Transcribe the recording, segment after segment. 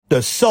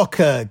The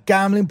Soccer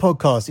Gambling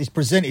Podcast is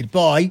presented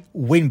by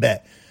WynnBET.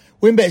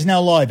 WynnBET is now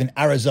live in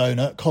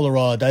Arizona,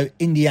 Colorado,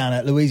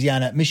 Indiana,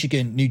 Louisiana,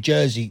 Michigan, New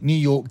Jersey, New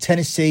York,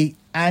 Tennessee,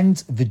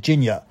 and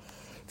Virginia.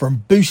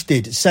 From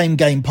boosted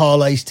same-game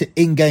parlays to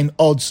in-game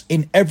odds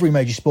in every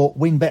major sport,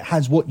 WynnBET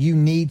has what you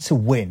need to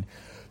win.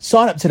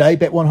 Sign up today,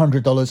 bet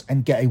 $100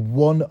 and get a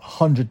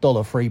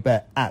 $100 free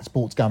bet at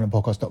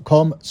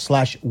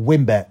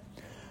sportsgamblingpodcast.com/WynnBET.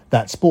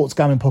 That's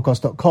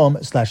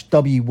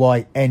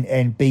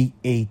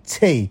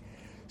sportsgamblingpodcast.com/WYNNBET.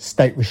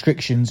 State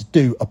restrictions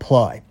do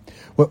apply.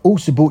 We're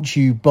also brought to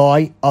you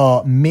by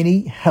our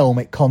mini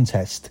helmet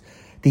contest.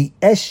 The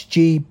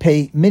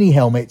SGP mini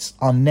helmets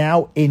are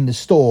now in the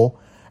store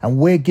and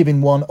we're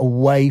giving one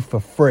away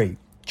for free.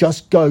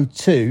 Just go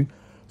to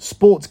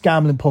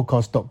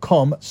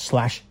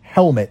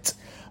sportsgamblingpodcast.com/helmet.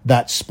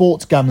 That's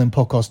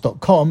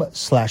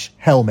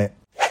sportsgamblingpodcast.com/helmet.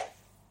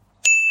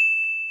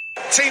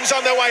 Teams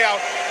on their way out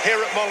here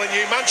at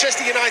Molineux.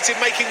 Manchester United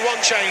making one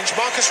change.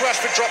 Marcus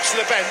Rashford drops to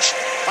the bench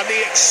and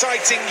the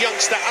exciting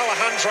youngster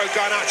Alejandro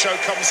Garnacho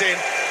comes in.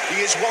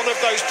 He is one of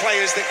those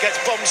players that gets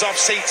bums off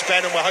seats,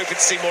 Ben, and we're hoping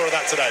to see more of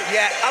that today.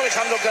 Yeah,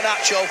 Alejandro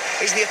Garnacho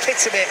is the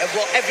epitome of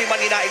what every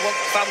Man United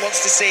fan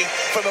wants to see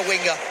from a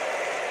winger.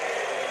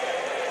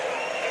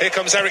 Here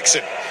comes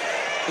Eriksen.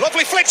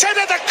 Lovely flicked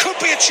header, that could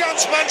be a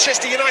chance.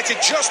 Manchester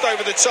United just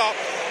over the top.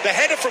 The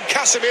header from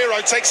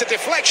Casemiro takes a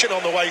deflection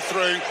on the way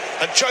through,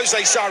 and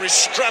Jose Sa is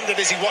stranded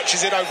as he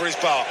watches it over his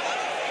bar.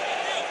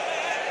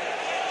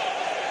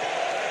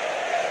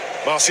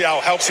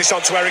 Martial helps this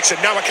on to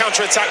Eriksen. Now a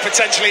counter-attack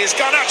potentially as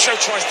Garnacho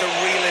tries to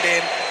reel it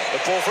in. The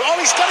ball for... Oh,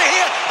 he's got it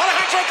here!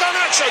 Alejandro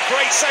Garnacho,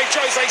 great save,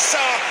 Jose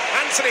Sa.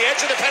 Anthony,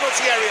 edge of the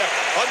penalty area,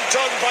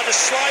 undone by the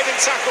sliding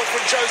tackle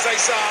from Jose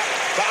Sa.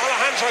 But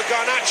Alejandro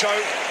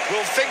Garnacho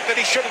will think that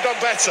he should have done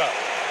better.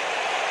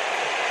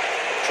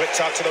 Clipped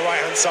out to the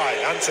right-hand side.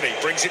 Anthony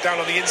brings it down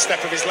on the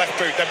instep of his left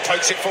boot, then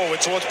pokes it forward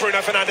towards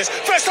Bruno Fernandes.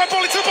 First time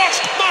ball into the box.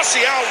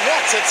 Martial,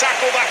 what a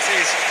tackle that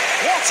is.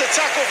 What a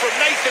tackle from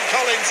Nathan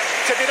Collins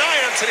to deny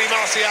Anthony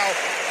Martial.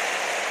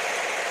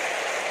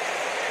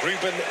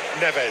 Ruben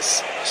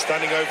Neves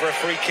standing over a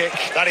free kick.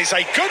 That is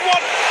a good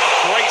one.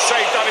 Great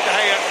save, David De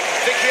Gea.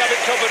 Think he had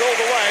it covered all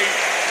the way.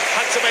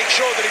 Had to make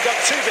sure that he got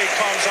two big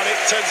palms on it.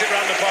 Turns it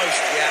round the post.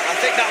 Yeah, I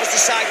think that was the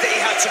side that he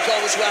had to go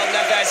as well,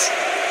 Neves.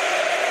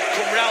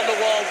 Come round the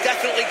wall,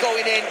 definitely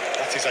going in.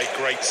 That is a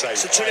great save.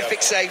 It's a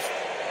terrific save.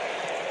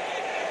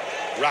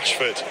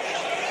 Rashford.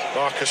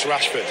 Marcus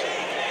Rashford.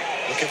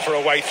 Looking for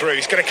a way through.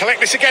 He's going to collect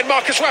this again.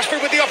 Marcus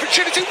Rashford with the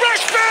opportunity.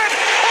 Rashford!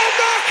 Oh,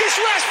 Marcus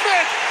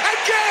Rashford!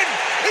 Again!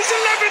 His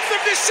 11th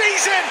of the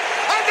season!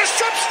 And the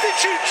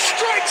substitute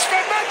strikes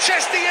for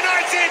Manchester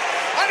United!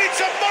 And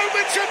it's a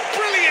moment of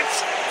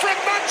brilliance from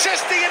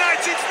Manchester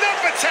United's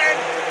number 10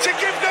 to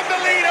give them the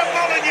lead at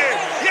Molineux.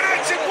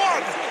 United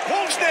 1,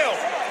 Wolves 0.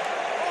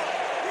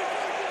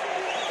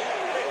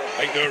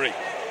 Aït-Nouri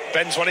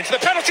bends one into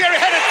the penalty area,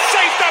 headed,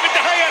 saved David De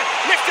Gea,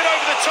 lifted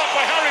over the top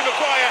by Harry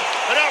Maguire,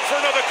 and out for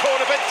another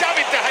corner, but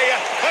David De Gea,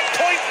 at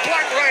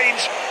point-blank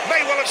range,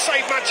 may well have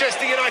saved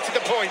Manchester United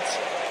the point.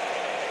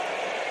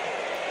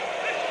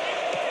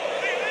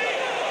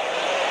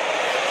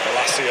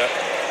 Malacia,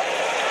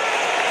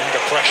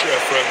 under pressure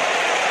from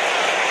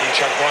Yi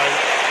Chang-Hwang.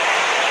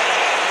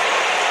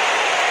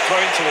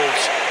 Throwing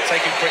towards,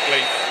 taken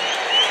quickly.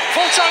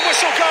 Full-time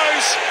whistle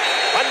goes,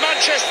 and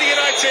Manchester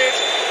United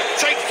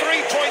take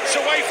 3 points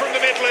away from the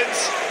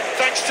Midlands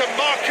thanks to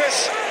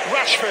Marcus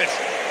Rashford.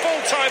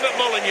 Full time at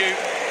Molineux.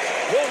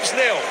 Wolves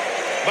 0,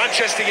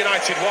 Manchester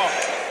United 1.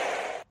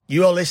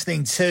 You are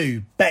listening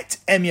to Bet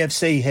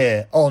MUFC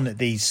here on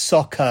the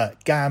Soccer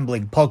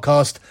Gambling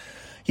Podcast.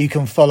 You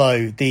can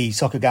follow the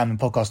Soccer Gambling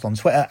Podcast on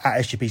Twitter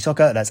at SGP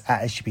Soccer. That's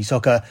at SGP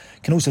Soccer.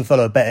 You can also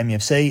follow Bet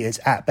MUFC. It's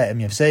at Bet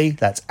MUFC.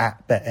 That's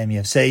at Bet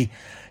MUFC.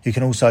 You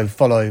can also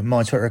follow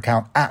my Twitter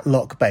account at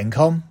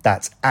LockBettingCom.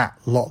 That's at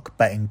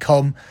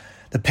LockBettingCom.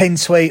 The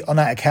pinned tweet on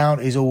that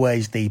account is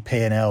always the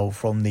P&L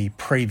from the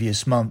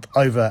previous month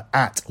over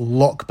at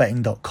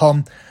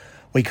lockbetting.com.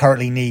 We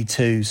currently need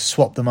to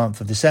swap the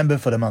month of December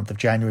for the month of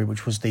January,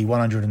 which was the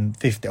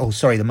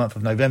the month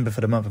of November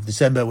for the month of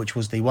December, which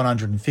was the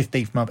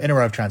 115th month in a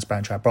row of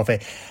transparent track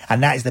profit.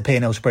 And that is the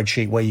P&L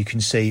spreadsheet where you can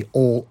see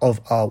all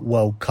of our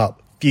World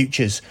Cup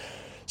futures.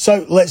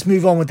 So let's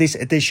move on with this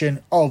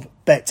edition of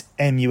Bet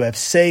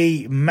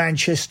MUFC.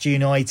 Manchester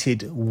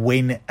United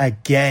win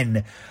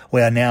again.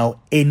 We are now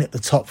in the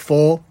top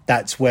four.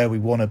 That's where we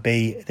want to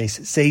be this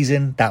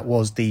season. That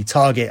was the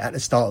target at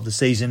the start of the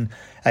season.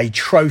 A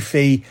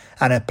trophy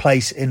and a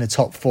place in the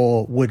top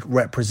four would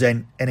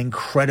represent an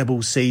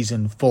incredible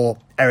season for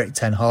Erik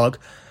ten Hag.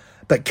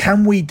 But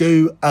can we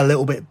do a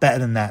little bit better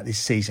than that this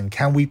season?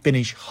 Can we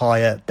finish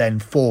higher than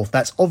fourth?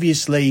 That's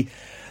obviously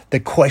the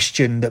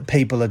question that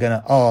people are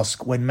going to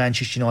ask when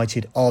Manchester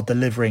United are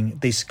delivering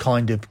this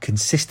kind of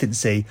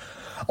consistency.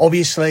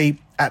 Obviously,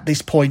 at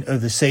this point of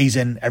the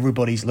season,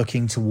 everybody's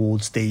looking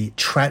towards the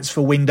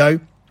transfer window.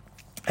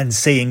 and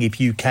seeing if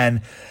you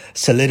can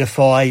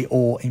solidify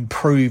or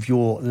improve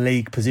your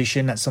league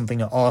position. That's something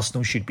that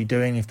Arsenal should be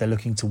doing if they're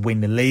looking to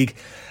win the league.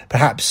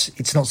 Perhaps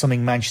it's not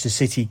something Manchester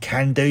City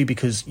can do,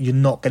 because you're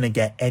not going to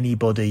get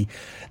anybody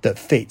that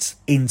fits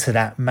into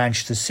that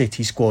Manchester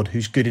City squad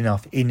who's good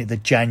enough in the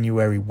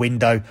January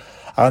window.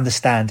 I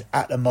understand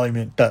at the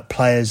moment that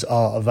players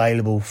are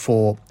available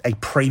for a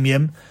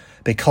premium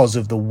because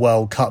of the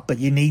World Cup, but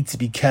you need to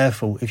be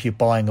careful if you're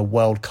buying a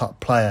World Cup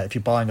player, if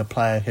you're buying a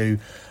player who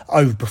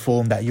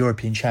overperformed that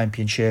European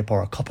Championship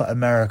or a Copa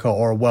America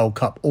or a World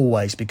Cup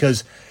always,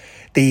 because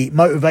the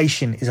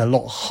motivation is a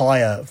lot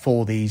higher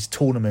for these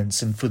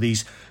tournaments and for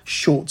these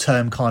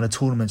short-term kind of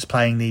tournaments,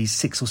 playing these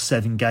 6 or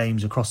 7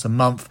 games across a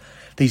month.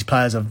 These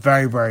players are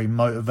very, very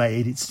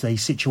motivated. It's a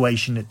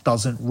situation that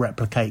doesn't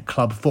replicate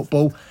club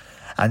football.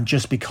 And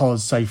just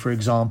because, say, for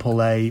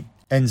example, a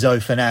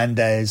Enzo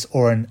Fernandez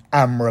or an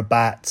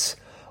Amrabat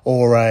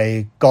or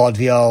a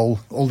Guardiola,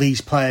 all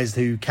these players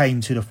who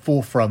came to the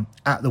forefront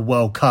at the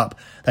World Cup,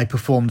 they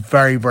performed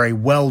very, very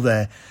well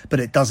there. But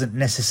it doesn't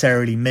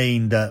necessarily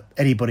mean that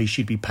anybody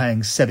should be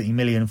paying 70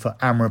 million for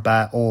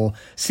Amrabat or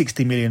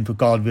 60 million for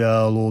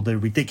Guardiola or the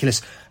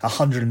ridiculous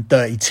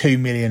 132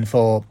 million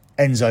for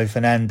Enzo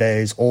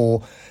Fernandez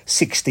or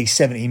 60,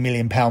 70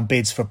 million pound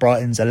bids for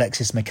Brighton's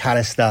Alexis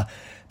McAllister,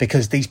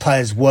 because these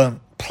players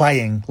weren't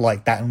playing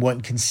like that and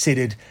weren't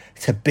considered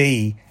to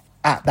be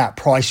at that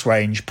price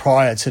range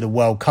prior to the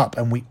World Cup.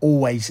 And we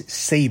always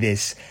see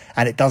this,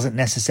 and it doesn't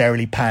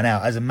necessarily pan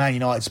out. As a Man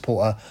United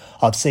supporter,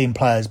 I've seen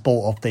players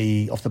bought off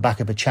the back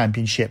of a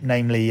championship,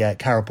 namely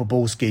Karol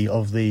Poborski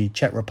of the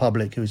Czech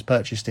Republic, who was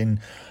purchased in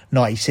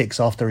 96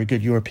 after a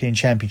good European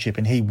Championship,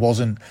 and he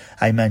wasn't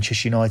a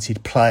Manchester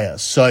United player.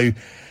 So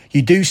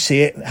you do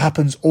see it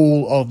happens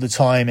all of the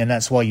time, and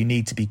that's why you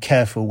need to be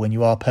careful when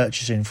you are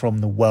purchasing from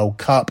the World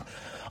Cup.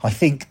 I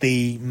think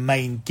the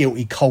main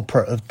guilty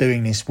culprit of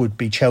doing this would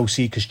be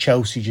Chelsea, because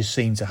Chelsea just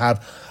seem to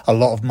have a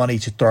lot of money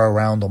to throw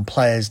around on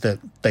players that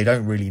they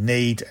don't really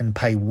need and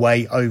pay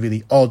way over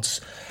the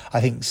odds.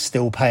 I think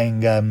still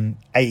paying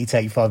 80 to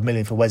 85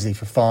 million for Wesley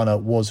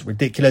Fofana was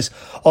ridiculous.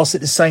 Also,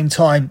 at the same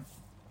time,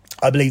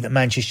 I believe that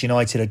Manchester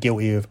United are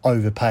guilty of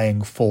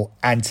overpaying for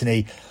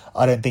Antony.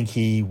 I don't think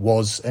he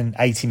was an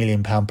 £80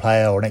 million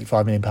player or an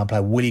 £85 million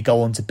player. Will he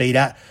go on to be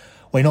that?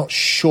 We're not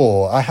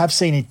sure. I have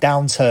seen a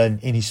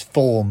downturn in his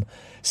form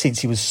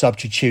since he was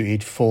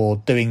substituted for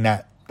doing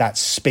that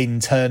spin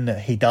turn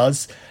that he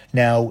does.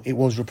 Now, it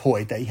was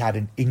reported that he had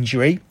an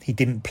injury. He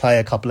didn't play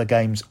a couple of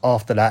games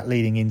after that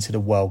leading into the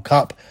World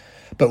Cup.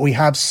 But we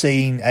have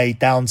seen a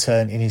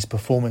downturn in his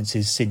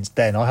performances since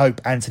then. I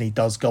hope Antony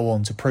does go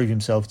on to prove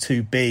himself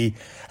to be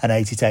an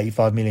 80 to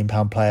 85 million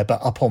pound player. But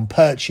upon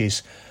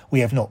purchase, we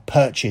have not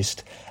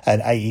purchased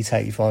an 80 to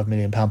 85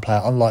 million pound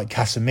player, unlike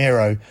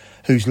Casemiro,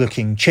 who's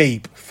looking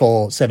cheap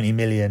for 70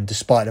 million,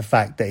 despite the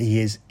fact that he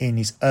is in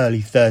his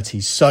early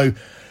 30s. So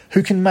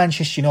who can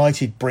Manchester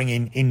United bring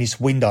in this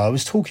window? I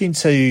was talking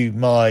to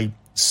my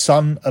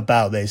son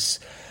about this,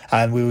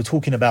 and we were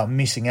talking about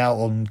missing out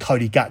on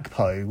Cody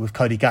Gakpo, with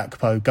Cody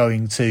Gakpo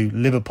going to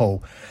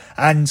Liverpool.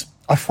 And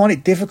I find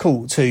it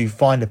difficult to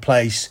find a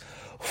place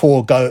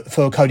for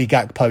Cody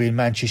Gakpo in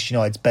Manchester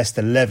United's best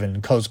 11,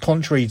 because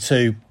contrary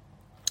to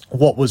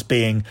what was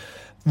being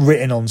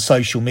written on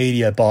social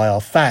media by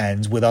our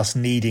fans, with us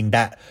needing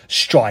that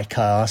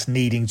striker, us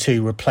needing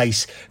to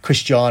replace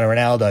Cristiano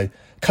Ronaldo,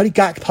 Cody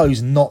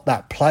Gakpo's not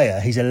that player.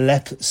 He's a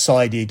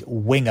left-sided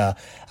winger,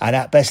 and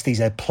at best he's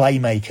a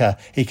playmaker.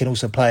 He can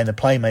also play in the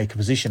playmaker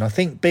position. I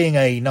think being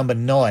a number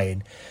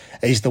 9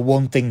 is the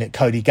one thing that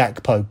Cody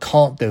Gakpo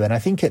can't do. And I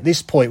think at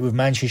this point, with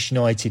Manchester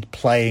United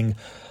playing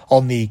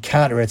on the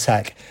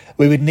counter-attack,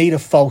 we would need a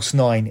false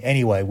 9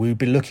 anyway. We would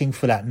be looking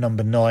for that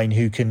number 9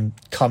 who can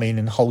come in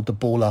and hold the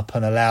ball up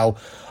and allow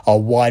our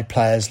wide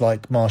players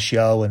like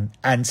Martial and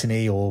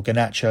Antony or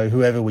Garnacho,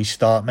 whoever we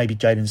start, maybe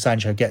Jadon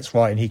Sancho gets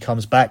right and he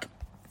comes back.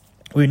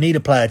 We need a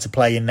player to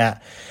play in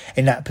that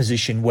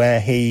position where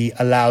he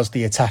allows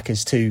the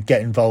attackers to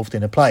get involved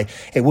in a play.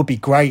 It would be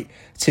great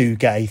to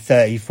get a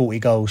 30, 40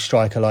 goal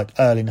striker like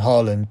Erling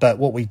Haaland, but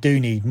what we do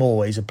need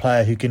more is a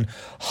player who can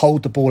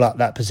hold the ball up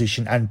that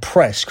position and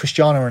press.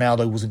 Cristiano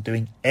Ronaldo wasn't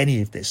doing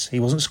any of this. He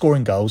wasn't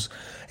scoring goals,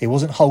 he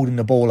wasn't holding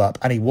the ball up,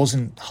 and he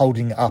wasn't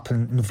holding it up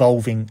and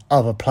involving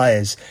other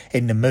players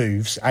in the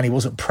moves, and he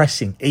wasn't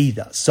pressing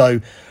either.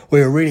 So we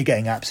were really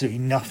getting absolutely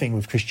nothing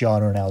with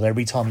Cristiano Ronaldo.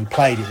 Every time he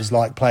played, it was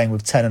like playing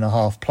with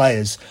 10.5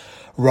 players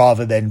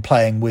rather than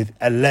playing with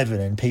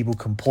 11. And people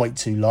can point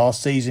to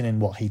last season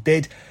and what he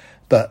did.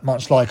 But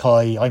much like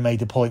I made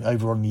the point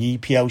over on the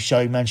EPL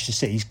show, Manchester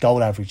City's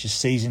goal average this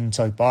season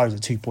so far is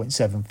at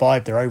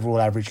 2.75. Their overall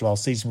average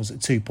last season was at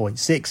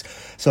 2.6.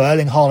 So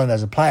Erling Haaland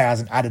as a player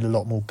hasn't added a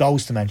lot more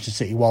goals to Manchester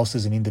City, whilst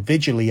as an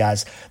individual he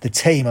has. The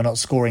team are not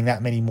scoring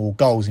that many more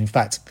goals. In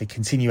fact, if they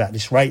continue at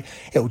this rate,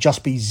 it will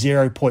just be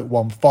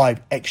 0.15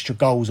 extra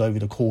goals over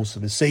the course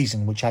of the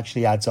season, which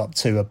actually adds up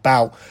to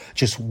about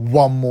just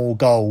one more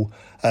goal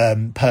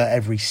per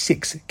every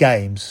 6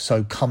 games.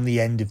 So come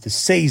the end of the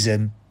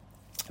season,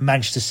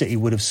 Manchester City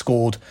would have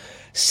scored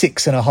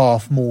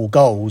 6.5 more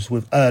goals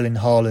with Erling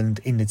Haaland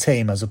in the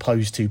team as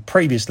opposed to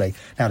previously.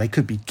 Now, they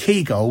could be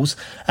key goals,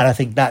 and I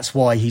think that's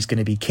why he's going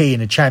to be key in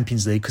the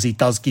Champions League, because he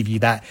does give you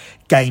that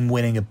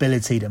game-winning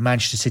ability that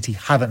Manchester City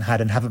haven't had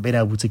and haven't been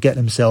able to get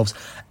themselves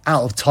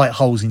out of tight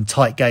holes in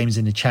tight games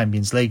in the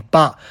Champions League.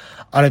 But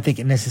I don't think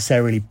it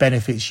necessarily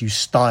benefits you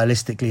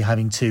stylistically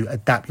having to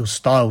adapt your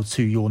style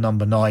to your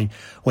number 9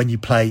 when you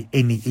play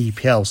in the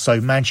EPL. So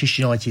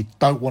Manchester United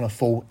don't want to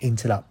fall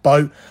into that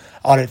boat.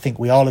 I don't think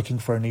we are looking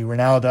for a new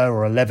Ronaldo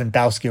or a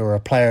Lewandowski or a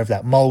player of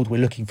that mould.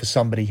 We're looking for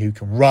somebody who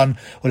can run.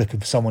 We're looking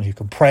for someone who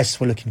can press.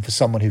 We're looking for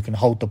someone who can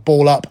hold the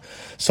ball up.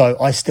 So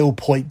I still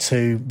point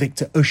to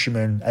Victor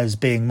Osimhen as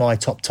being my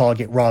top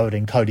target rather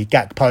than Cody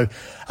Gakpo.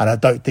 And I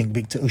don't think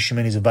Victor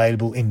Osimhen is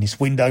available in this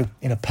window.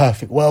 In a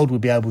perfect world, we'll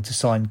be able to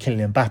sign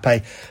Kylian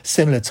Mbappe.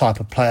 Similar type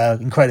of player,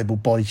 incredible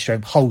body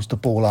strength, holds the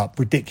ball up,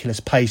 ridiculous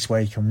pace where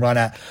he can run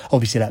at.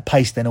 Obviously, that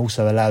pace then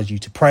also allows you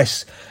to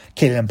press.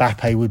 Kylian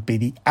Mbappe would be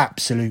the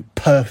absolute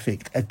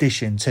perfect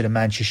addition to the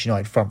Manchester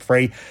United front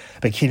three,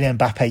 but Kylian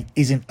Mbappe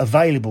isn't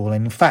available.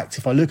 And in fact,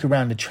 if I look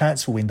around the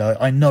transfer window,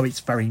 I know it's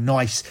very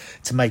nice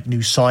to make new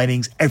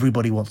signings.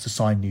 Everybody wants to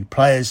sign new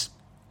players,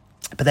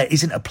 but there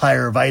isn't a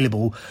player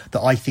available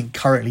that I think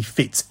currently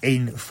fits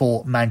in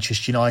for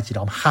Manchester United.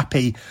 I'm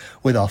happy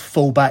with our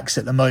fullbacks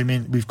at the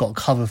moment. We've got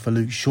cover for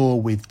Luke Shaw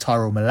with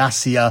Tyrell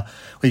Malacia.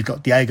 We've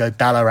got Diego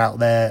Dalla out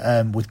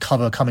there with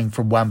cover coming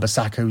from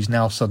Wan-Bissaka, who's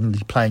now suddenly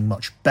playing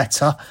much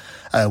better.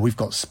 We've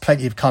got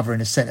plenty of cover in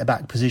the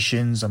centre-back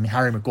positions. I mean,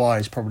 Harry Maguire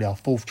is probably our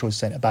fourth choice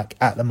centre-back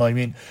at the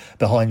moment,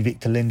 behind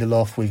Victor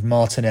Lindelof, with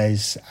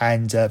Martinez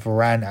and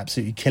Varane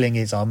absolutely killing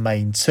it as our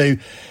main two.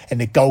 In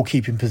the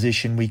goalkeeping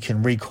position, we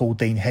can recall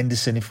Dean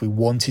Henderson if we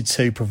wanted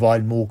to,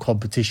 provide more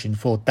competition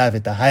for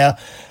David De Gea.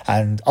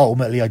 And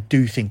ultimately, I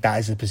do think that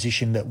is a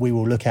position that we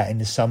will look at in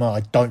the summer.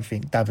 I don't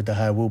think David De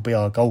Gea will be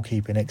our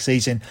goalkeeper next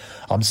season.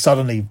 I'm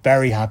suddenly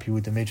very happy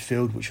with the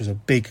midfield, which was a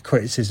big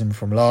criticism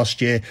from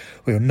last year.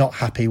 We were not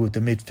happy with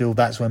the midfield.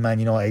 That's when Man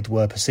United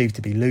were perceived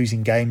to be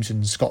losing games,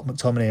 and Scott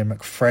McTominay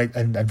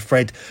and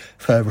Fred,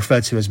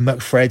 referred to as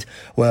McFred,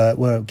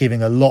 were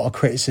giving a lot of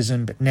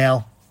criticism. But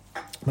now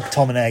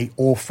McTominay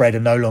or Fred are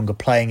no longer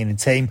playing in the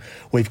team.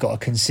 We've got a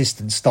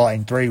consistent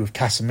starting three, with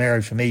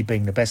Casemiro for me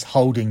being the best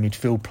holding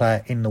midfield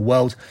player in the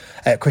world,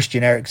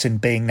 Christian Eriksen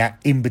being that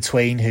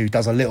in-between who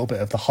does a little bit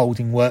of the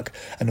holding work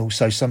and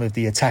also some of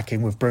the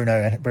attacking, with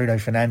Bruno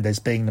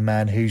Fernandes being the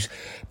man who's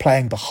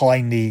playing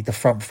behind the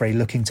front three,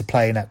 looking to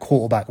play in that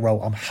quarterback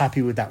role. I'm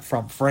happy with that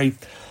front three.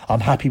 I'm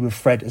happy with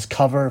Fred as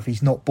cover if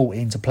he's not brought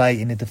in to play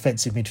in a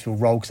defensive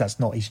midfield role, because that's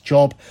not his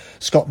job.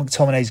 Scott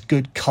McTominay's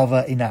good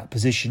cover in that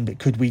position, but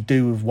could we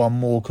do with one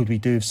more? Could we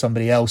do with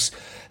somebody else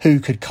who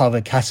could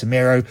cover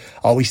Casemiro?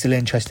 Are we still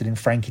interested in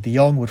Frankie de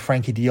Jong? Would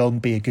Frankie de Jong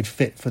be a good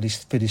fit for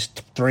this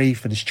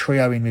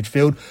trio in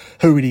midfield?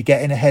 Who would he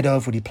get in ahead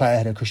of? Would he play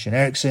ahead of Christian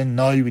Eriksen?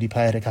 No. Would he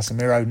play ahead of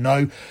Casemiro?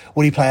 No.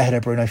 Would he play ahead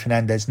of Bruno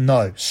Fernandes?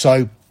 No.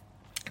 So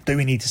do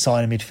we need to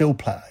sign a midfield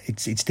player?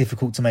 It's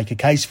difficult to make a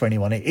case for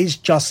anyone. It is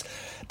just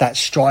that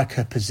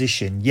striker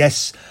position.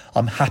 Yes,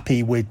 I'm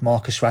happy with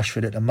Marcus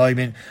Rashford at the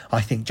moment.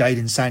 I think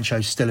Jadon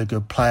Sancho's still a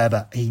good player,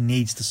 but he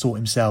needs to sort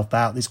himself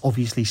out. There's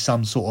obviously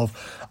some sort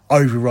of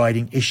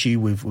overriding issue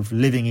with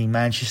living in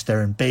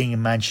Manchester and being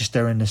in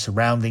Manchester and the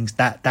surroundings.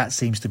 That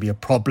seems to be a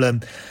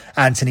problem.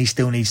 Anthony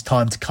still needs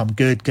time to come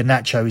good.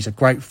 Garnacho is a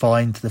great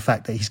find. The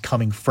fact that he's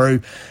coming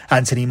through.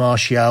 Anthony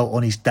Martial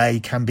on his day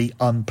can be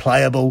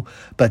unplayable,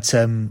 but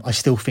I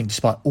still think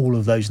despite all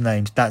of those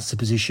names, that's the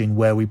position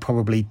where we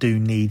probably do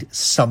need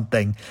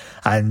something.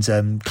 And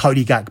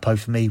Cody Gakpo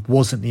for me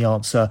wasn't the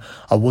answer.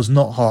 I was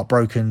not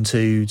heartbroken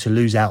to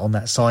lose out on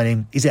that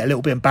signing. Is it a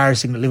little bit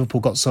embarrassing that Liverpool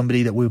got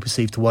somebody that we were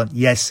perceived to want?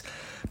 Yes.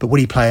 But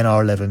would he play in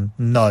our 11?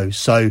 No.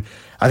 So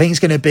I think it's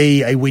going to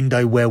be a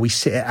window where we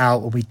sit it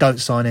out and we don't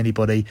sign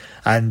anybody,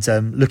 and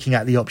looking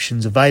at the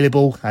options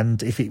available.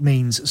 And if it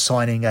means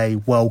signing a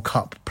World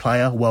Cup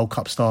player, World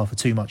Cup star for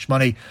too much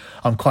money,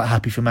 I'm quite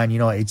happy for Man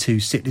United to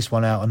sit this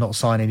one out and not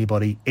sign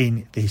anybody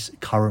in this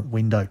current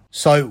window.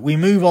 So we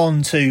move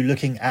on to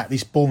looking at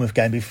this Bournemouth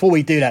game. Before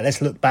we do that,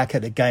 let's look back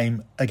at the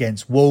game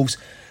against Wolves.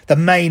 The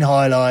main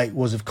highlight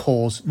was, of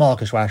course,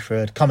 Marcus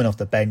Rashford coming off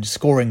the bench,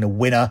 scoring the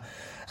winner,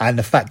 and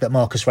the fact that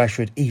Marcus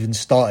Rashford even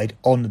started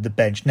on the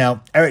bench.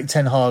 Now, Erik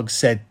ten Hag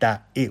said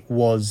that it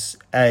was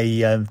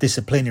a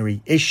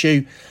disciplinary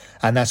issue,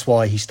 and that's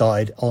why he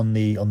started on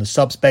the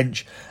subs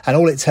bench. And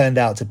all it turned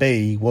out to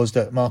be was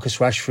that Marcus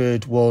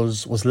Rashford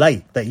was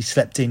late, that he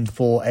slept in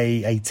for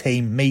a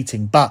team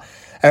meeting. But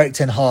Erik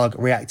ten Hag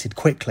reacted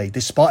quickly,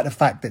 despite the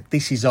fact that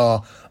this is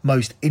our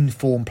most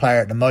informed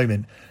player at the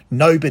moment.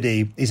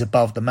 Nobody is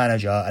above the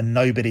manager and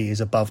nobody is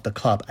above the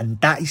club.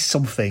 And that is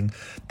something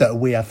that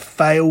we have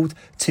failed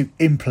to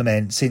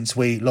implement since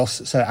we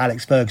lost Sir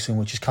Alex Ferguson,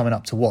 which is coming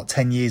up to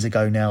 10 years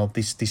ago now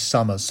this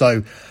summer.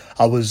 So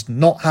I was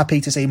not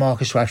happy to see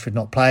Marcus Rashford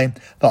not playing,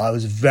 but I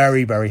was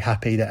very, very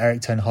happy that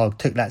Erik ten Hag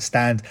took that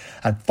stand.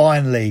 And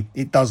finally,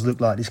 it does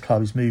look like this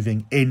club is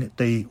moving in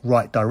the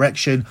right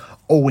direction.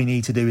 All we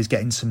need to do is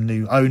get in some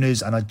new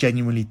owners, and I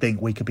genuinely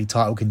think we could be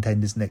title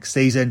contenders next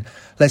season.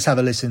 Let's have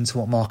a listen to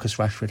what Marcus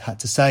Rashford had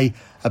to say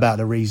about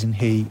the reason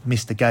he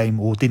missed the game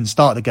or didn't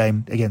start the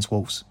game against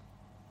Wolves.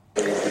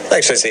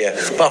 Thanks, Lindsay.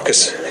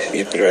 Marcus,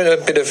 you're in a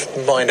bit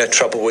of minor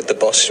trouble with the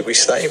boss, should we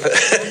say? But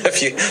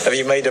have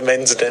you made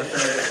amends now?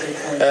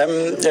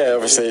 Yeah,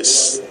 obviously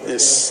it's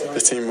the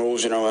team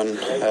rules, and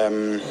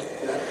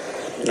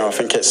I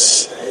think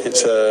it's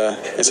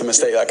a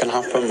mistake that can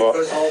happen. But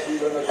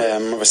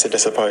I'm obviously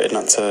disappointed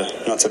not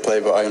to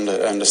play, but I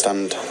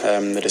understand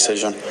the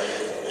decision.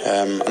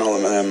 And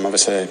ultimately, I'm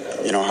obviously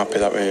happy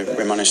that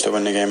we managed to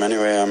win the game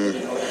anyway.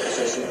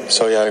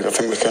 So yeah, I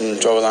think we can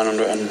draw a line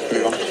under it and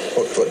move on.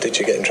 What did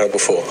you get in trouble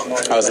for?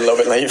 I was a little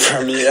bit late for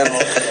a meeting.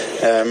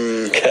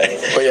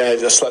 Okay. But yeah, I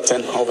just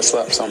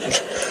overslept, so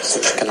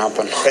it can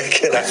happen. It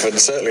can happen,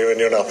 certainly when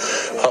you're on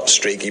a hot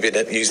streak. You've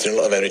been using a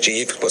lot of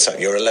energy. What's that,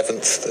 your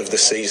 11th of the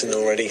season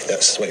already?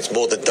 It's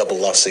more than double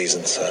last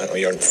season, so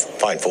you're in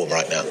fine form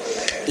right now.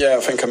 Yeah,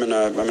 I think I'm in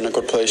a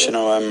good place, and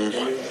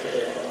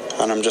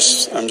I'm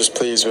just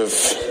pleased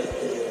with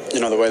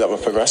the way that we're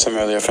progressing.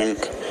 Really, I think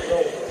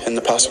in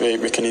the past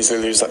we can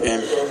easily lose that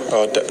game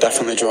or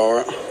definitely draw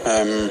it.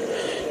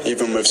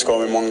 Even with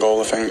scoring one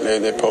goal, I think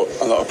they put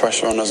a lot of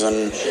pressure on us,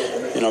 and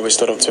we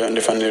stood up to it and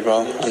defended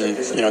well. And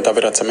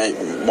David had to make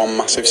one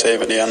massive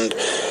save at the end,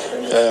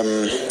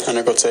 and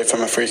a good save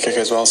from a free kick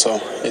as well. So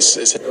it's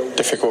a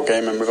difficult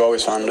game, and we've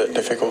always found it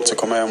difficult to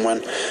come here and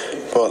win.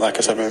 But like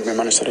I said, we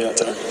managed to do that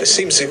today. There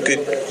seems a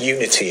good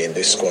unity in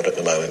this squad at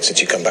the moment since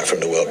you come back from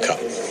the World Cup.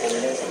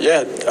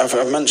 Yeah,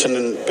 I've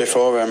mentioned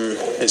before,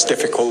 it's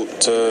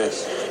difficult to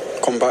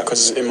come back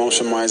because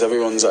emotion-wise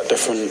everyone's at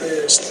different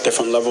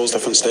levels,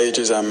 different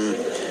stages.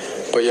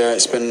 But yeah,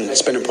 it's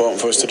been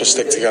important for us to just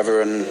stick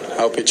together and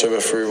help each other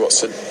through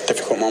what's a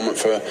difficult moment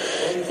for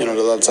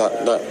the lads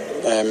that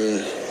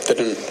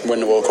didn't win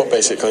the World Cup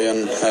basically.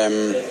 And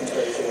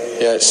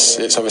yeah,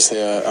 it's obviously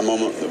a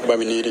moment where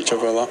we need each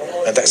other a lot.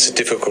 And that's a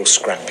difficult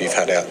scrap you've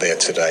had out there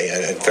today,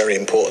 and very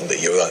important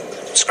that you are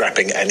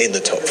scrapping and in the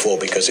top four,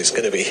 because it's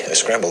going to be a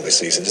scramble this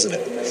season, isn't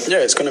it? Yeah,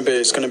 it's going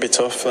to be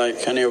tough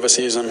like any other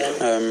season.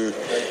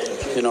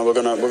 We're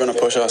gonna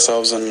push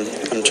ourselves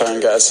and try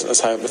and get as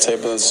high up the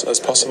table as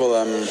possible.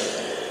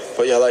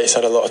 But yeah, like you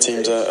said, a lot of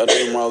teams are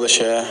doing well this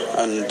year,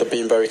 and they're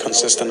being very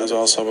consistent as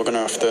well. So we're going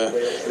to have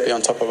to be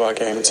on top of our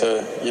game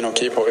to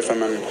keep up with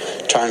them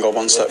and try and go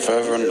one step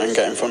further and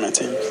get in front of the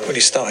team. Well,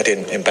 you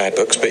started in bad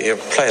books, but you're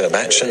player of the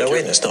match and a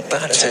win. That's not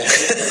bad, is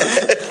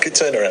it? Good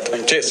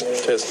turnaround.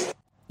 Cheers.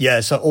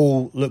 Yeah, so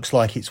all looks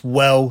like it's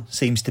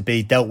seems to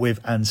be dealt with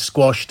and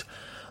squashed.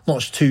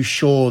 Not too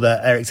sure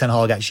that Erik ten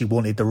Hag actually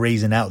wanted the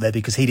reason out there,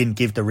 because he didn't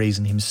give the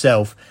reason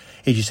himself.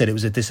 He just said it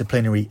was a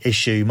disciplinary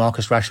issue.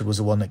 Marcus Rashford was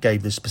the one that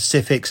gave the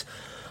specifics.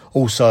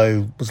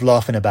 Also was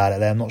laughing about it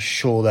there. I'm not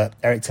sure that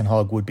Erik ten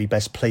Hag would be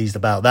best pleased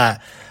about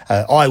that.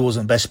 I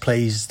wasn't best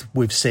pleased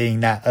with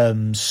seeing that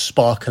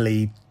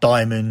sparkly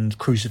diamond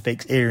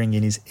crucifix earring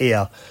in his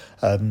ear.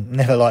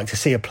 Never like to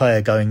see a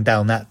player going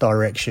down that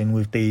direction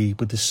with the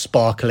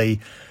sparkly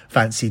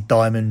fancy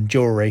diamond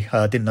jewellery.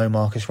 I didn't know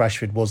Marcus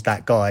Rashford was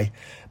that guy.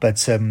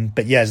 But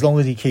yeah, as long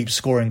as he keeps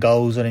scoring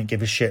goals, I don't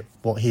give a shit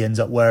what he ends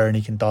up wearing.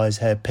 He can dye his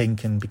hair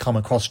pink and become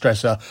a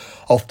cross-dresser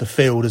off the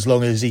field, as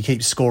long as he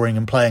keeps scoring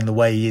and playing the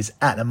way he is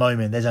at the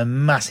moment. There's a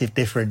massive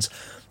difference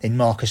in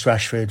Marcus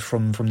Rashford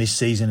from this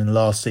season and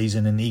last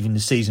season and even the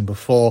season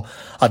before.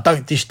 I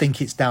don't just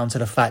think it's down to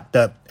the fact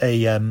that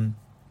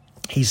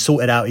he's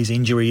sorted out his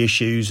injury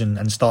issues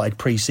and started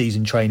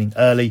pre-season training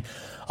early.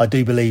 I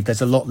do believe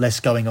there's a lot less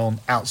going on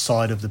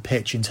outside of the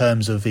pitch in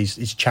terms of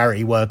his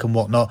charity work and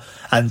whatnot.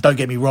 And don't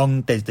get me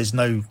wrong, there's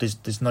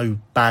no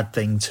bad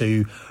thing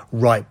to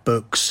write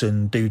books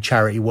and do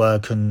charity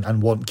work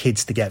and want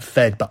kids to get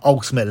fed. But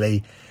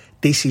ultimately,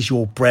 this is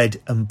your bread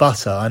and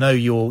butter. I know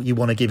you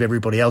want to give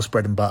everybody else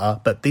bread and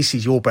butter, but this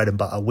is your bread and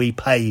butter. We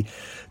pay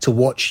to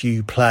watch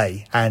you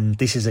play, and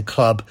this is a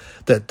club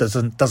that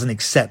doesn't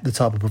accept the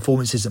type of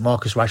performances that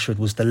Marcus Rashford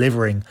was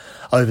delivering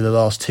over the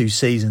last 2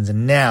 seasons.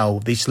 And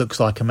now this looks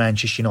like a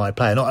Manchester United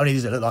player. Not only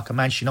does it look like a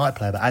Manchester United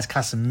player, but as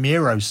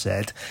Casemiro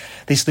said,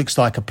 this looks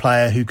like a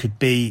player who could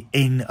be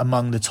in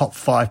among the top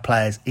 5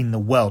 players in the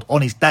world.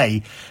 On his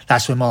day,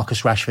 that's where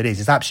Marcus Rashford is.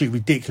 It's absolutely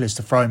ridiculous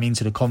to throw him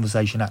into the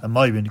conversation at the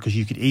moment, because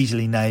you could easily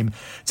easily name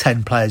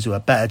 10 players who are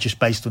better just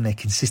based on their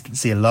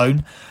consistency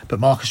alone. But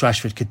Marcus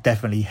Rashford could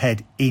definitely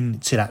head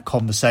into that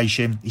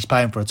conversation. He's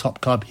playing for a top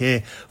club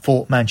here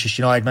for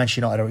Manchester United. Manchester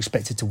United are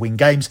expected to win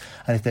games,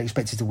 and if they're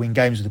expected to win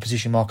games with the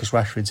position Marcus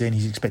Rashford's in,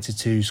 he's expected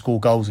to score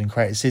goals and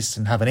create assists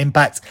and have an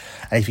impact.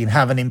 And if he can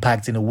have an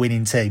impact in a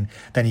winning team,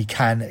 then he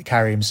can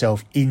carry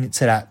himself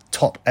into that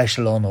top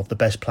echelon of the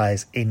best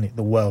players in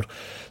the world.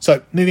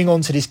 So moving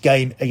on to this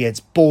game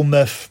against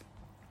Bournemouth,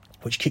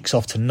 which kicks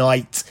off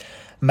tonight.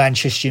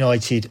 Manchester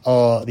United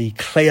are the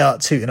clear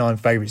 2-9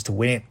 favourites to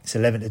win it. It's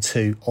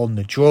 11-2 on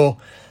the draw,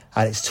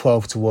 and it's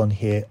 12-1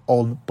 here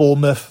on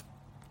Bournemouth.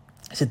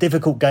 It's a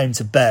difficult game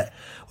to bet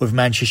with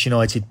Manchester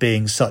United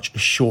being such a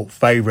short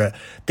favourite.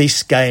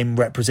 This game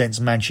represents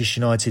Manchester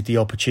United the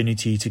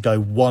opportunity to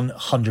go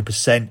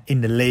 100%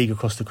 in the league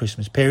across the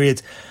Christmas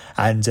period.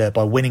 And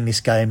by winning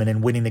this game and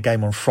then winning the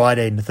game on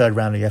Friday in the third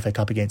round of the FA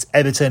Cup against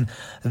Everton,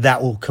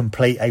 that will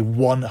complete a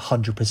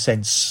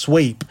 100%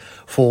 sweep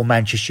for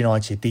Manchester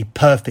United. The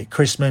perfect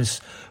Christmas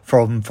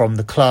from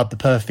the club, the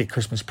perfect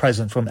Christmas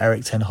present from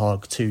Erik ten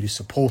Hag to the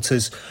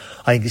supporters.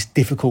 I think it's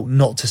difficult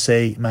not to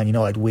see Man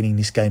United winning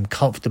this game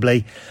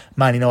comfortably.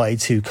 Man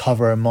United to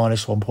cover a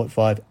minus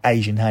 1.5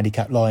 Asian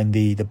handicap line,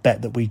 the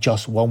bet that we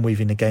just won with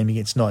in the game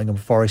against Nottingham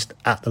Forest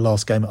at the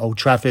last game at Old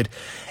Trafford,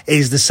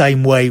 is the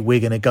same way we're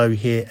going to go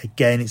here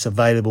again. It's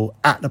available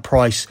at the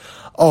price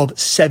of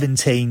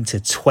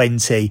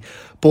 17-20.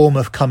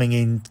 Bournemouth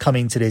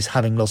coming to this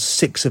having lost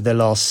 6 of their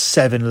last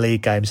 7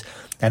 league games,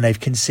 and they've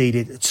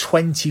conceded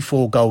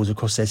 24 goals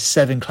across their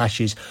 7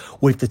 clashes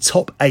with the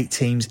top 8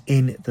 teams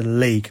in the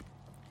league.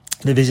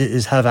 The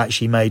visitors have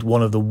actually made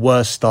one of the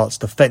worst starts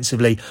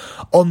defensively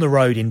on the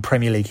road in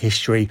Premier League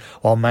history,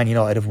 while Man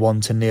United have won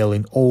 2-0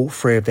 in all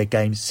 3 of their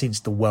games since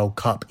the World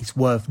Cup. It's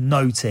worth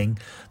noting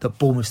that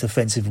Bournemouth's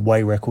defensive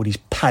away record is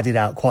padded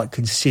out quite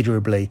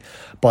considerably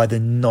by the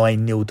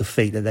 9-0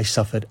 defeat that they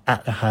suffered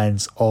at the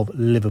hands of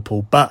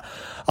Liverpool. But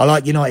I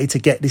like United to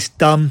get this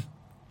done.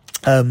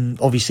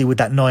 Obviously, with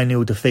that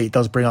 9-0 defeat, it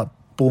does bring up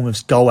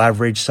Bournemouth's goal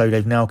average, so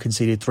they've now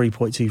conceded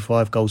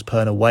 3.25 goals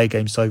per away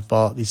game so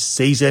far this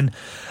season.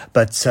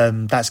 But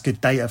that's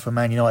good data for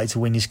Man United to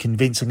win this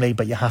convincingly,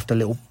 but you have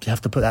to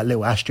put that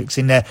little asterisk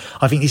in there.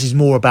 I think this is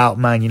more about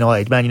Man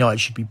United. Man United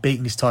should be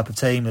beating this type of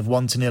team. They've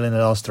won 2-0 in the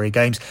last 3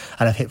 games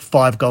and have hit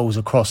 5 goals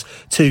across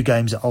 2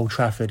 games at Old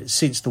Trafford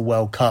since the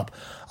World Cup.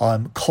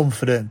 I'm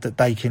confident that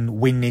they can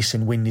win this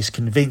and win this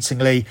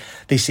convincingly.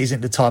 This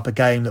isn't the type of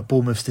game that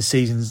Bournemouth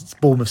season's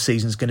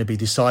going to be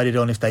decided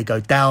on. If they go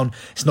down,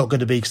 it's not going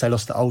to be because they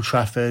lost at Old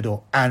Trafford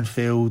or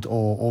Anfield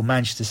or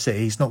Manchester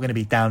City. It's not going to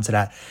be down to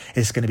that.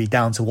 It's going to be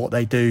down to what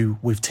they do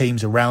with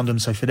teams around them.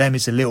 So for them,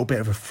 it's a little bit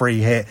of a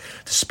free hit.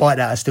 Despite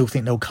that, I still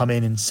think they'll come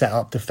in and set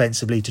up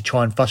defensively to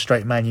try and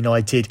frustrate Man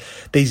United.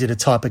 These are the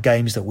type of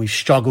games that we've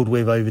struggled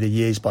with over the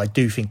years, but I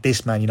do think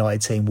this Man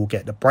United team will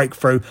get the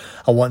breakthrough.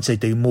 And once they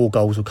do, more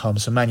goals will come.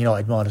 So Man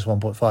United minus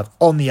 1.5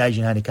 on the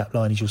Asian handicap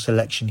line is your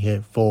selection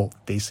here for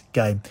this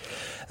game.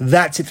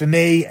 That's it for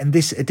me and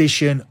this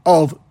edition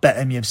of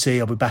BetMUFC.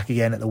 I'll be back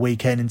again at the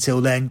weekend.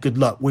 Until then, good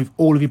luck with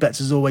all of your bets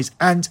as always,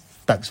 and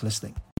thanks for listening.